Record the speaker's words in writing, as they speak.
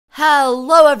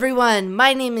Hello everyone,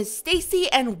 my name is Stacy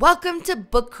and welcome to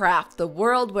Bookcraft, the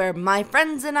world where my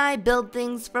friends and I build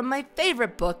things from my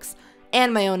favorite books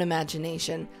and my own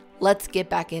imagination. Let's get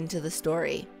back into the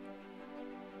story.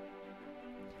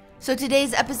 So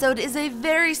today's episode is a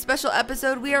very special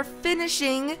episode. We are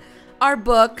finishing our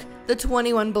book, The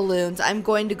 21 Balloons. I'm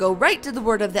going to go right to the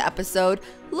word of the episode.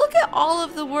 Look at all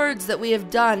of the words that we have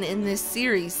done in this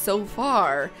series so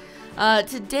far.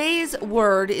 Today's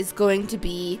word is going to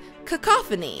be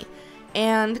cacophony,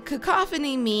 and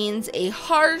cacophony means a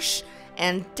harsh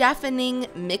and deafening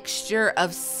mixture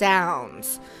of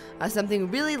sounds. Something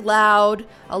really loud,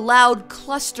 a loud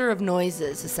cluster of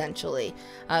noises, essentially.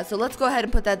 So let's go ahead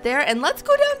and put that there, and let's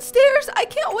go downstairs. I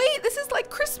can't wait. This is like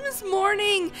Christmas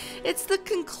morning. It's the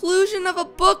conclusion of a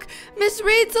book Miss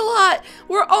reads a lot.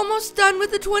 We're almost done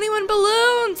with the 21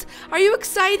 balloons. Are you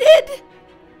excited?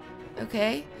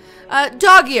 Okay.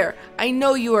 Dog Ear, I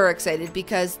know you are excited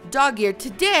because Dog Ear,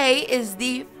 today is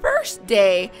the first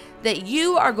day that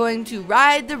you are going to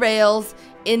ride the rails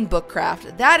in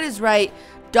Bookcraft. That is right,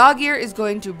 Dog Ear is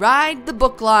going to ride the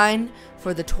book line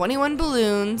for the 21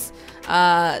 balloons.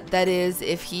 That is,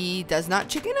 if he does not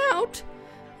chicken out.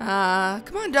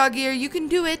 Come on, Dog Ear, you can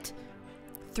do it.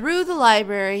 Through the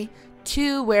library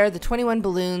to where the 21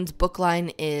 balloons book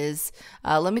line is.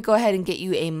 Let me go ahead and get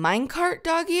you a minecart,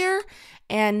 Dog Ear.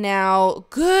 And now,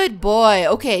 good boy.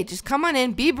 Okay, just come on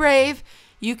in. Be brave.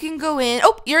 You can go in.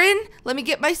 Oh, you're in. Let me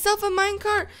get myself a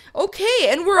minecart. Okay,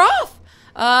 and we're off.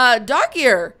 Dog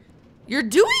Ear, you're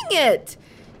doing it.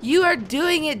 You are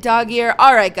doing it, Dog Ear.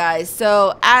 All right, guys.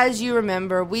 So, as you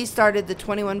remember, we started the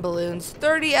 21 balloons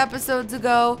 30 episodes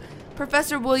ago.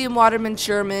 Professor William Waterman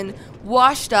Sherman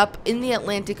washed up in the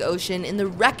Atlantic Ocean in the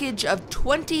wreckage of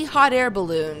 20 hot air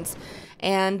balloons.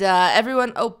 And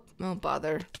everyone... Oh,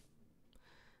 bother.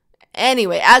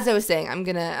 Anyway, as I was saying, I'm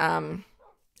gonna,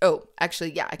 oh,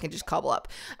 actually, yeah, I can just cobble up.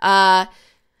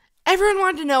 Everyone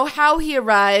wanted to know how he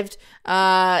arrived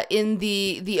in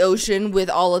the ocean with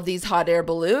all of these hot air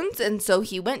balloons, and so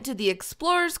he went to the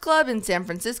Explorers Club in San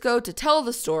Francisco to tell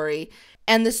the story.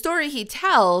 And the story he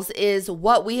tells is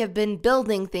what we have been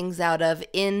building things out of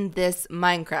in this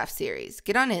Minecraft series.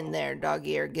 Get on in there, Dog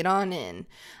Ear. Get on in.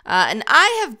 And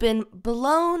I have been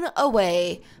blown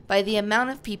away by the amount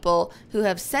of people who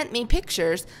have sent me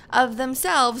pictures of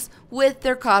themselves with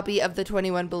their copy of the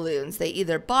 21 balloons. They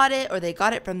either bought it or they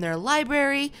got it from their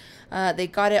library. They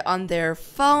got it on their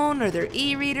phone or their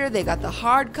e-reader. They got the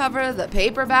hardcover, the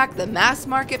paperback, the mass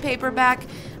market paperback.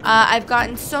 I've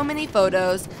gotten so many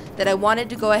photos that I wanted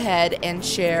to go ahead and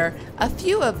share a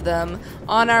few of them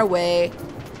on our way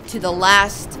to the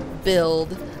last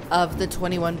build of the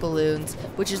 21 balloons,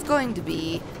 which is going to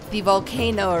be the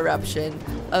volcano eruption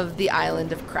of the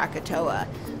island of Krakatoa.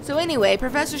 So anyway,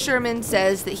 Professor Sherman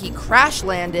says that he crash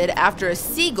landed after a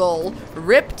seagull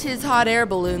ripped his hot air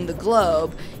balloon, the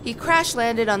globe. He crash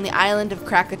landed on the island of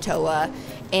Krakatoa,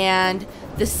 and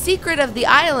the secret of the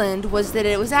island was that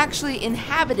it was actually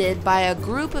inhabited by a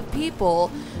group of people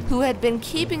who had been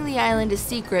keeping the island a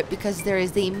secret because there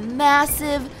is a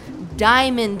massive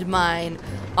diamond mine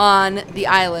on the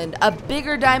island. A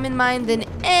bigger diamond mine than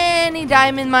any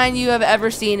diamond mine you have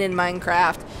ever seen in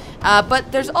Minecraft.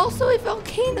 But there's also a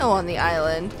volcano on the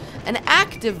island, an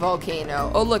active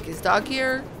volcano. Oh, look, is Dog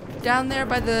Ear down there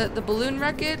by the balloon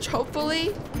wreckage,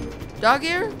 hopefully? Dog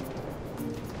Ear?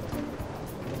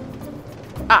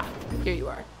 Ah, here you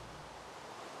are.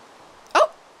 Oh!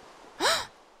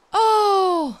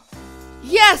 Oh!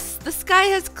 Yes, the sky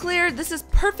has cleared. This is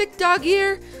perfect, Dog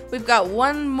Ear. We've got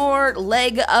one more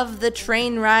leg of the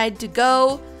train ride to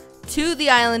go to the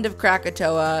island of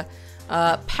Krakatoa,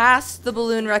 past the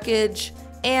balloon wreckage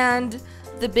and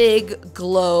the big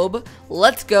globe.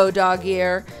 Let's go, Dog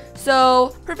Ear.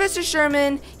 So, Professor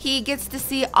Sherman, he gets to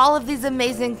see all of these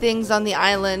amazing things on the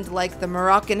island, like the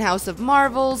Moroccan House of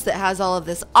Marvels that has all of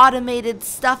this automated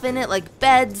stuff in it, like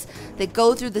beds that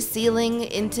go through the ceiling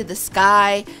into the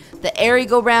sky, the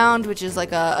merry-go-round, which is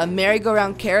like a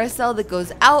merry-go-round carousel that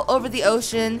goes out over the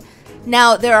ocean.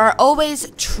 Now, there are always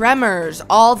tremors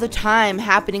all the time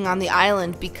happening on the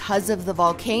island because of the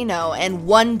volcano, and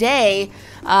one day,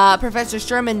 Professor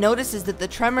Sherman notices that the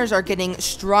tremors are getting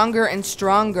stronger and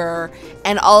stronger,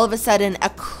 and all of a sudden, a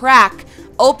crack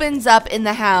opens up in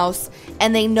the house,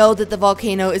 and they know that the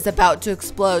volcano is about to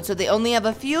explode, so they only have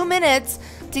a few minutes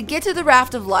to get to the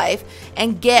Raft of Life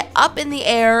and get up in the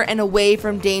air and away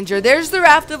from danger. There's the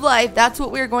Raft of Life. That's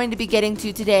what we're going to be getting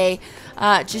to today.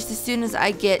 Just as soon as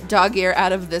I get Dog Ear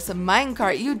out of this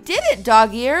minecart. You did it,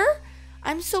 Dog Ear.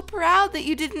 I'm so proud that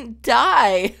you didn't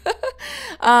die.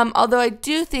 Although I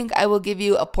do think I will give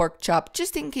you a pork chop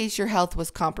just in case your health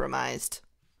was compromised.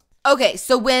 Okay,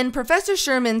 so when Professor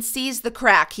Sherman sees the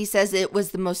crack, he says it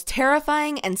was the most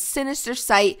terrifying and sinister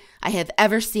sight I have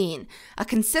ever seen. A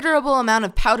considerable amount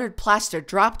of powdered plaster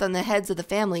dropped on the heads of the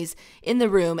families in the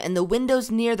room, and the windows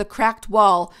near the cracked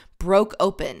wall broke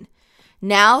open.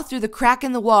 Now, through the crack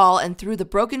in the wall and through the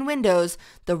broken windows,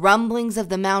 the rumblings of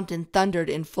the mountain thundered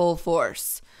in full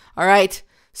force. All right,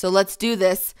 so let's do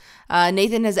this.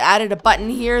 Nathan has added a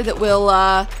button here that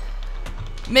will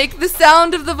make the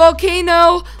sound of the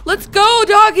volcano. Let's go,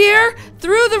 dog ear,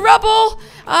 through the rubble.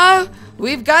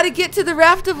 We've got to get to the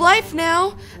raft of life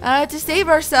now to save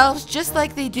ourselves, just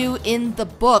like they do in the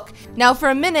book. Now, for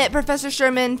a minute, Professor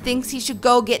Sherman thinks he should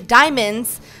go get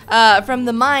diamonds from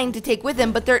the mine to take with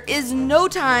him, but there is no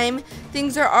time.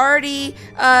 Things are already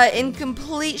in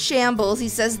complete shambles. He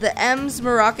says the M's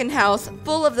Moroccan house,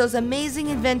 full of those amazing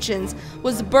inventions,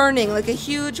 was burning like a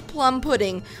huge plum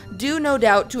pudding, due no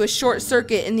doubt to a short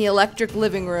circuit in the electric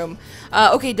living room.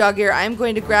 Okay, dog ear, I'm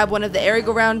going to grab one of the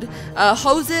merry-go-round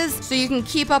hoses so you can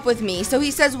keep up with me. So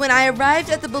he says, when I arrived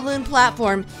at the balloon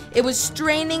platform, it was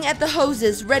straining at the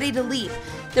hoses, ready to leap.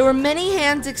 There were many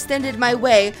hands extended my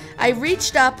way. I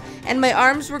reached up, and my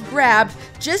arms were grabbed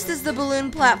just as the balloon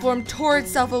platform tore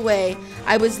itself away.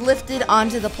 I was lifted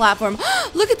onto the platform.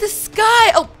 Look at the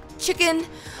sky! Oh, chicken.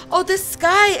 Oh, the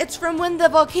sky. It's from when the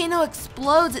volcano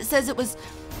explodes. It says it was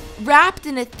wrapped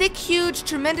in a thick, huge,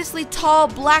 tremendously tall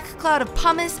black cloud of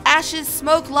pumice, ashes,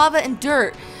 smoke, lava, and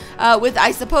dirt, with,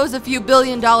 I suppose, a few $1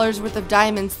 billion worth of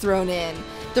diamonds thrown in.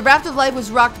 The raft of life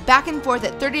was rocked back and forth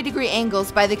at 30-degree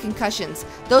angles by the concussions.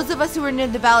 Those of us who were near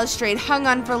the balustrade hung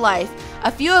on for life.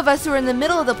 A few of us who were in the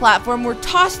middle of the platform were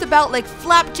tossed about like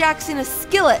flapjacks in a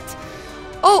skillet.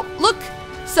 Oh, look!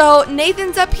 So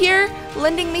Nathan's up here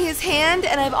lending me his hand,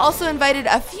 and I've also invited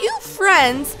a few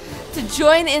friends to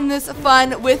join in this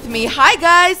fun with me. Hi,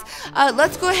 guys!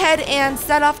 Let's go ahead and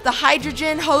set off the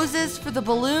hydrogen hoses for the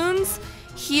balloons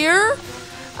here.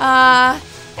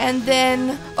 And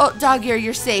then, oh, dog ear,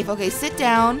 you're safe. Okay, sit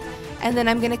down. And then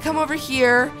I'm gonna come over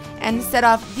here and set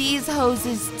off these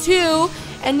hoses too.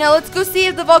 And now let's go see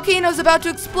if the volcano's about to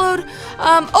explode.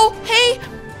 Oh, hey,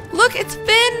 look, it's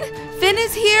Finn. Finn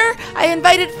is here. I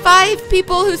invited 5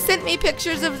 people who sent me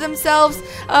pictures of themselves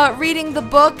reading the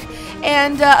book.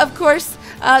 And, of course,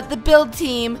 the build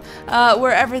team,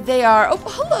 wherever they are. Oh,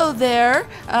 hello there,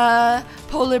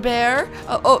 Polar Bear.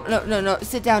 Oh, no.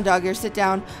 Sit down, dog ear, sit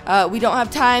down. We don't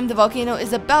have time. The volcano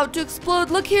is about to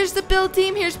explode. Look, here's the build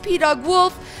team. Here's P-Dog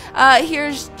Wolf.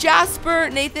 Here's Jasper.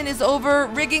 Nathan is over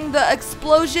rigging the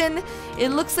explosion. It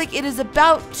looks like it is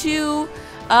about to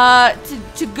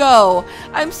go.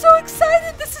 I'm so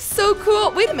excited. This is so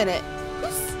cool. Wait a minute.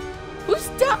 Who's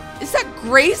down? Is that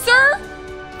Gracer?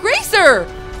 Gracer!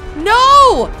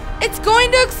 No! It's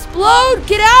going to explode!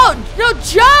 Get out! No,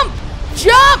 jump!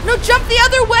 Jump! No, jump the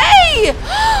other way!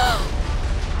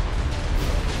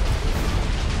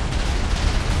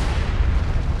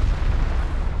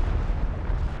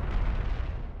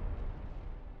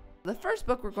 The first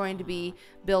book we're going to be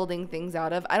building things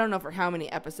out of, I don't know for how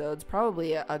many episodes,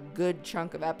 probably a good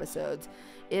chunk of episodes,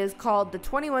 is called The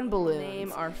 21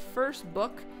 Balloons. Our first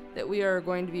book that we are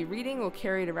going to be reading. We'll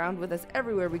carry it around with us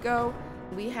everywhere we go.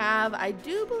 We have, I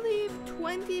do believe,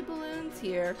 20 balloons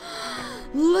here.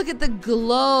 Look at the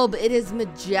globe. It is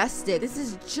majestic. This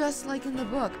is just like in the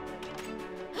book.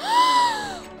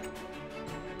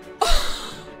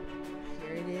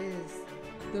 Here it is.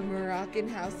 The Moroccan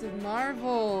House of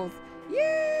Marvels.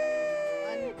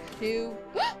 Yay! 1, 2.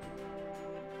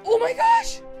 Oh my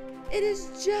gosh! It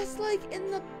is just like in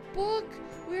the book.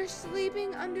 We're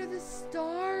sleeping under the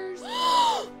stars.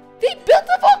 They built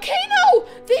the volcano!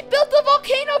 They built the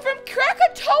volcano from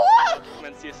Krakatoa!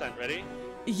 Commence the ascent. Ready?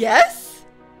 Yes?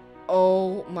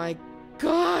 Oh my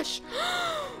gosh.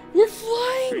 We're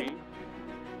flying! 3,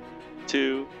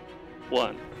 2,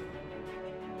 1.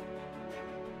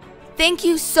 Thank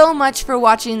you so much for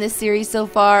watching this series so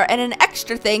far, and an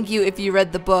extra thank you if you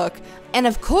read the book. And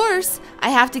of course, I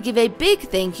have to give a big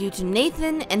thank you to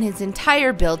Nathan and his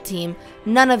entire build team.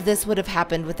 None of this would have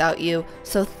happened without you,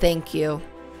 so thank you.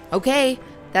 Okay,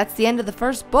 that's the end of the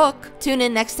first book. Tune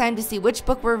in next time to see which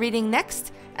book we're reading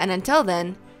next, and until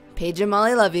then, Paige and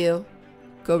Molly love you.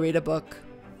 Go read a book.